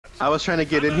I was trying to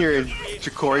get in here and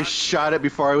Chikori shot it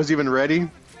before I was even ready.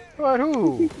 What?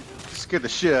 Who? Scared the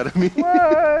shit out of me.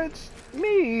 What?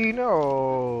 Me?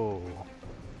 No.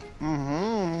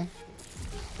 Mm-hmm.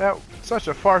 That such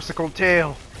a farcical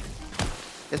tale.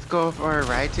 Let's go for a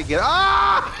ride together.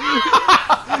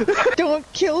 Ah!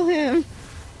 Don't kill him.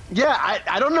 Yeah,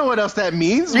 I don't know what else that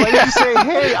means. Why did you say,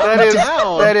 hey, I'm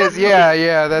down? That is,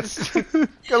 yeah, that's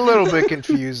a little bit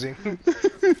confusing.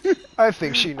 I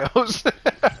think she knows.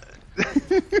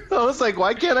 I was like,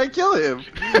 why can't I kill him?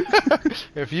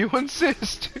 If you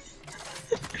insist.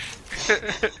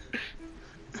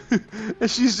 And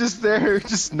she's just there,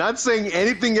 just not saying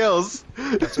anything else.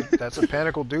 That's a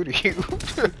panical do to you.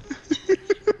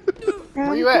 Where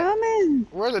I'm you at? coming.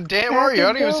 Where the damn are you? I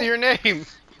don't even see your name.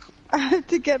 I had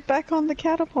to get back on the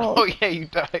catapult. Oh yeah, you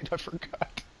died. I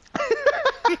forgot.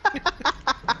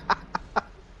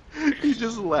 He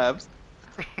just laughs.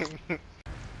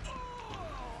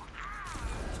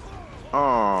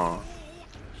 Aww.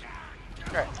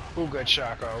 Alright. Ooga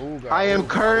chaka, ooga. I am ooga,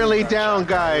 currently ooga, down,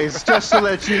 chaka, guys, ooga. just to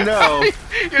let you know.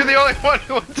 You're the only one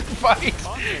who wants to fight.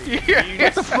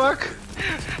 What the fuck?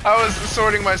 I was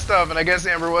sorting my stuff, and I guess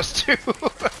Amber was too.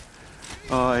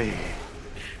 Oy.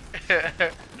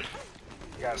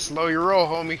 You gotta slow your roll,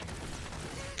 homie.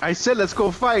 I said let's go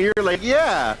fight. You're like,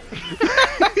 yeah.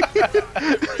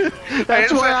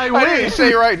 That's why I win. I didn't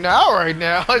say right now.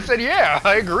 I said yeah,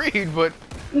 I agreed, but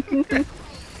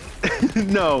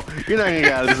no, you're not gonna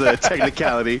get out of this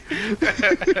technicality.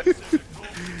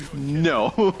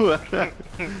 No,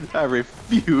 I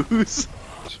refuse.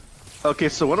 Okay,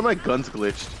 so one of my guns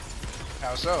glitched.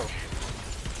 how so?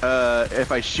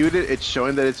 If I shoot it, it's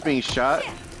showing that it's being shot,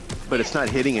 but it's not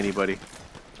hitting anybody.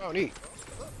 Oh, neat.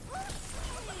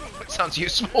 That sounds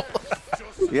useful.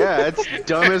 Yeah, it's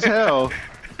dumb as hell.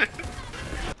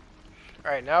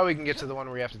 Alright, now we can get to the one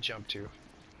where we have to jump to.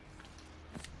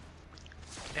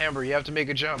 Amber, you have to make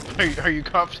a jump. Are you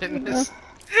confident in this?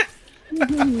 No.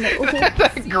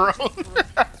 That groan.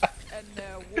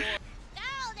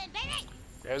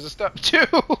 There's the stuff too.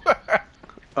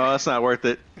 Oh, that's not worth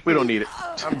it. We don't need it.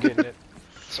 I'm getting it,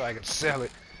 so I can sell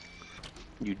it.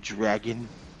 You dragon.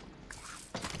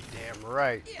 Damn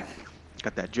right.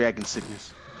 Got that dragon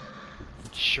sickness.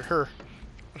 Sure.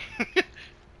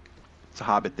 It's a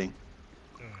hobbit thing.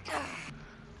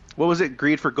 What was it?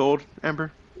 Greed for gold,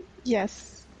 Amber?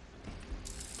 Yes.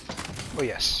 Well,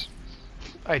 yes.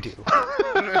 I do.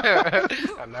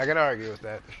 I'm not gonna argue with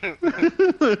that.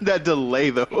 That delay,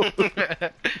 though.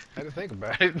 I had to think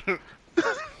about it.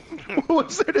 What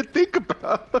was there to think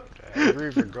about? I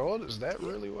agree for gold? Is that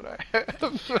really what I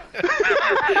have?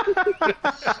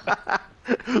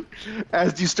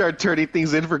 As you start turning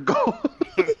things in for gold.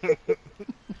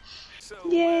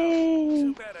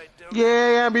 Yay!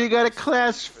 Yeah, Amber, you got a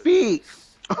class feat.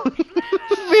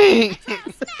 Me!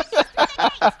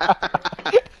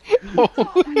 I'm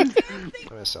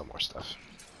gonna sell more stuff.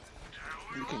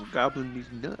 You can goblin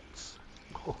these nuts.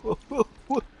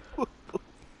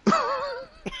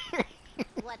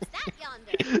 What's that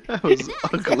yonder? That was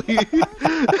ugly.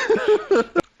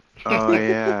 Oh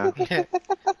yeah.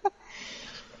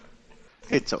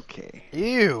 It's okay.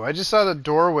 Ew, I just saw the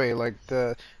doorway, like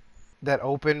that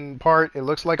open part, it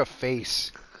looks like a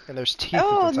face. And there's teeth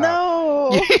at the top.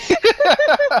 No!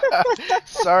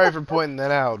 Sorry for pointing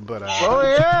that out, but Oh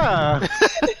yeah.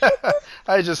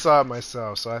 I just saw it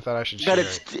myself, so I thought I should share Got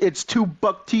it. it's two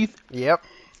buck teeth. Yep.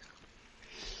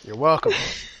 You're welcome.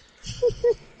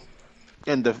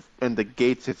 And the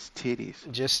gates, it's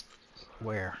titties. Just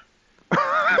where?